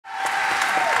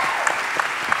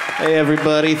Hey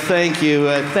everybody, thank you.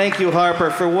 Thank you, Harper,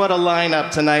 for what a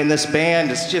lineup tonight. And this band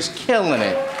is just killing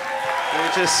it.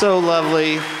 They're just so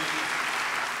lovely.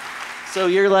 So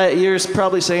you're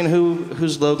probably saying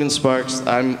who's Logan Sparks?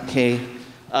 I'm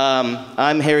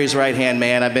Harry's right-hand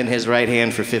man. I've been his right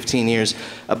hand for 15 years.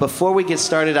 Before we get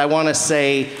started, I want to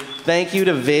say thank you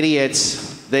to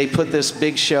Vidiots. They put this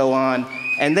big show on,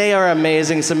 and they are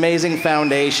amazing. It's an amazing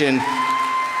foundation.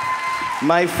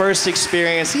 My first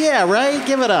experience, yeah, right?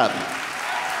 Give it up.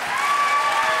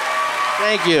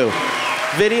 Thank you.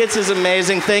 Vidiots is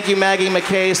amazing. Thank you, Maggie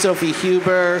McKay, Sophie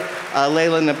Huber,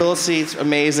 Laila Nabulsi, it's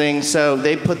amazing. So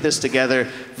they put this together.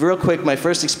 Real quick, my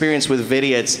first experience with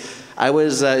Vidiots, it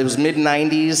was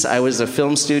mid-90s. I was a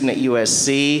film student at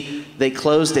USC. They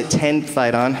closed at 10,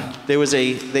 fight on.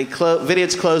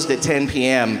 Vidiots closed at 10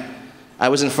 p.m. I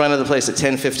was in front of the place at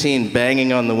 10:15,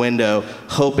 banging on the window,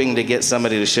 hoping to get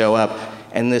somebody to show up.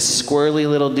 And this squirrely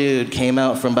little dude came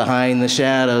out from behind the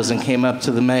shadows and came up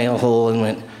to the mail hole and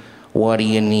went, "What do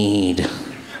you need?"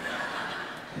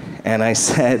 And I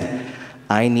said,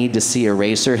 "I need to see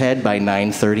Eraserhead by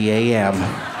 9:30 a.m.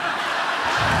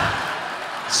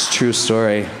 It's a true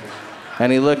story.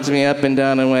 And he looked me up and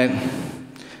down and went,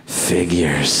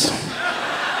 "Figures."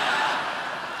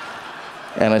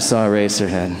 And I saw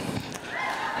Eraserhead.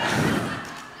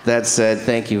 That said,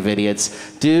 thank you,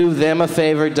 Vidiots. Do them a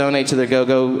favor, donate to their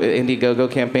Indiegogo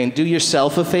campaign. Do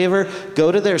yourself a favor,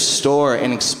 go to their store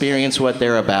and experience what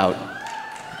they're about.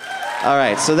 All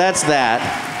right, so that's that.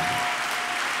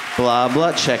 Blah,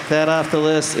 blah, check that off the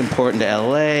list. Important to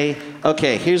LA.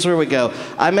 Okay, here's where we go.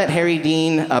 I met Harry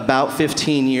Dean about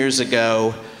 15 years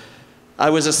ago. I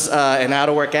was an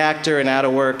out-of-work actor, an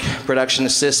out-of-work production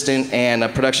assistant, and a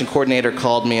production coordinator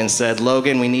called me and said,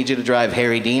 "Logan, we need you to drive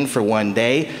Harry Dean for one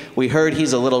day. We heard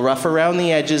he's a little rough around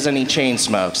the edges and he chain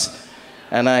smokes."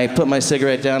 And I put my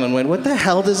cigarette down and went, "What the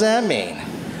hell does that mean?"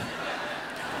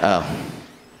 Oh.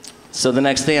 So the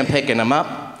next day I'm pick him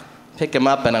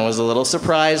up, and I was a little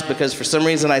surprised because for some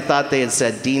reason I thought they had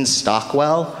said Dean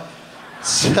Stockwell.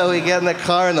 So we get in the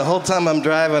car, and the whole time I'm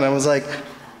driving, I was like,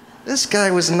 this guy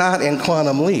was not in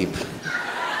Quantum Leap.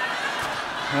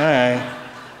 All right.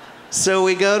 So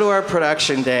we go to our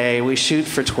production day. We shoot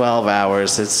for 12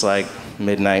 hours. It's like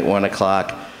midnight, 1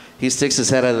 o'clock. He sticks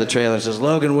his head out of the trailer and says,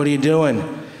 "Logan, what are you doing?"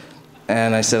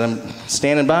 And I said, "I'm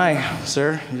standing by,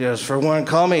 sir." He goes, "For one,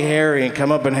 call me Harry and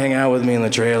come up and hang out with me in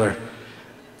the trailer."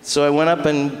 So I went up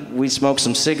and we smoked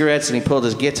some cigarettes, and he pulled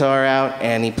his guitar out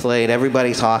and he played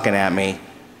 "Everybody Talking at Me."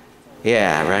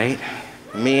 Yeah, right?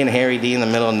 Me and Harry D in the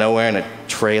middle of nowhere in a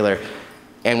trailer.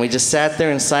 And we just sat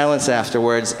there in silence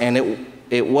afterwards, and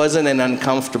it wasn't an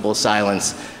uncomfortable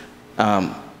silence.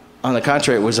 On the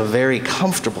contrary, it was a very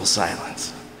comfortable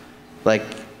silence.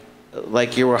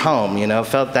 Like you were home, you know,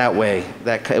 felt that way,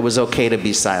 that it was okay to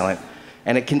be silent.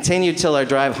 And it continued till our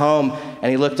drive home,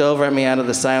 and he looked over at me out of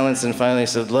the silence and finally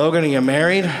said, "Logan, are you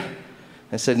married?"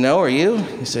 I said, "No, are you?"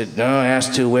 He said, "No, I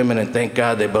asked 2 women, and thank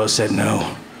God they both said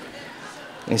no."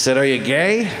 He said, "Are you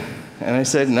gay?" And I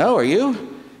said, "No, are you?"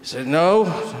 He said, "No,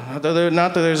 not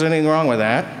that there's anything wrong with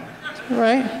that." I said, "All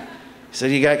right." He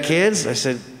said, "You got kids?" I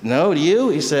said, "No, do you?"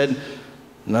 He said,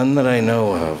 "None that I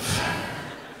know of."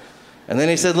 And then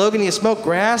he said, "Logan, you smoke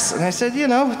grass?" And I said, "You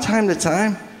know, time to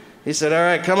time." He said, "All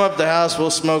right, come up the house,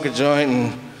 we'll smoke a joint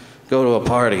and go to a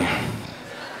party."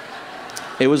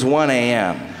 It was 1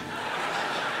 a.m.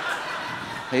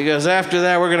 He goes, "After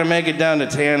that, we're gonna make it down to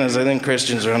Tana's. I think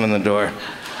Christian's running the door."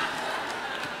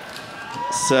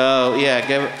 So,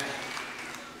 yeah,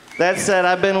 that said,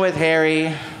 I've been with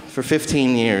Harry for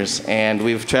 15 years, and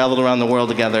we've traveled around the world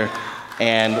together,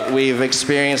 and we've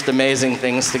experienced amazing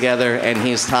things together, and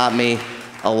he's taught me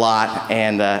a lot,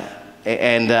 and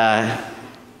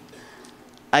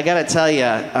I gotta tell you,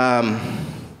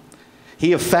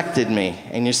 he affected me,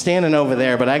 and you're standing over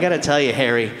there, but I gotta tell you,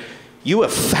 Harry, you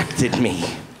affected me.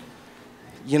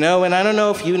 You know, and I don't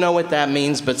know if you know what that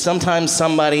means, but sometimes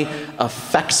somebody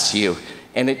affects you,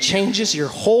 and it changes your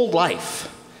whole life.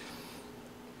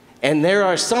 And there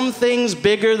are some things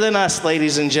bigger than us,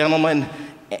 ladies and gentlemen,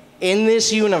 in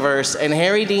this universe, and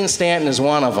Harry Dean Stanton is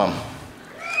one of them.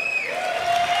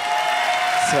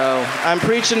 So I'm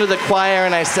preaching to the choir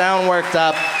and I sound worked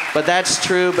up, but that's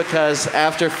true because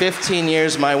after 15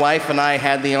 years, my wife and I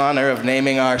had the honor of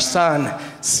naming our son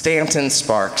Stanton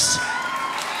Sparks.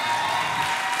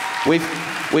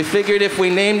 We figured if we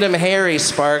named him Harry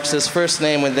Sparks, his first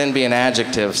name would then be an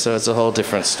adjective, so it's a whole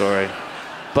different story.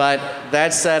 But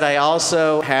that said, I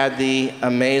also had the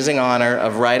amazing honor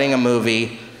of writing a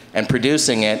movie and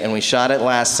producing it, and we shot it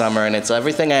last summer, and it's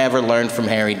everything I ever learned from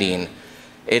Harry Dean.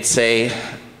 It's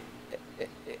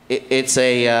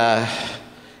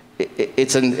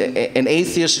it's an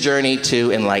atheist journey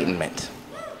to enlightenment.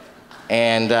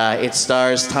 And it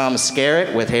stars Tom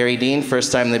Skerritt with Harry Dean,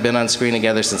 first time they've been on screen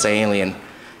together since Alien.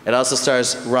 It also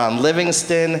stars Ron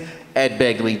Livingston, Ed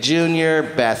Begley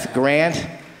Jr., Beth Grant,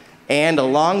 and a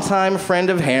longtime friend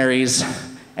of Harry's,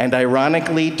 and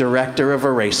ironically, director of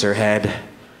Eraserhead,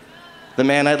 the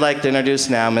man I'd like to introduce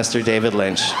now, Mr. David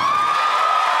Lynch.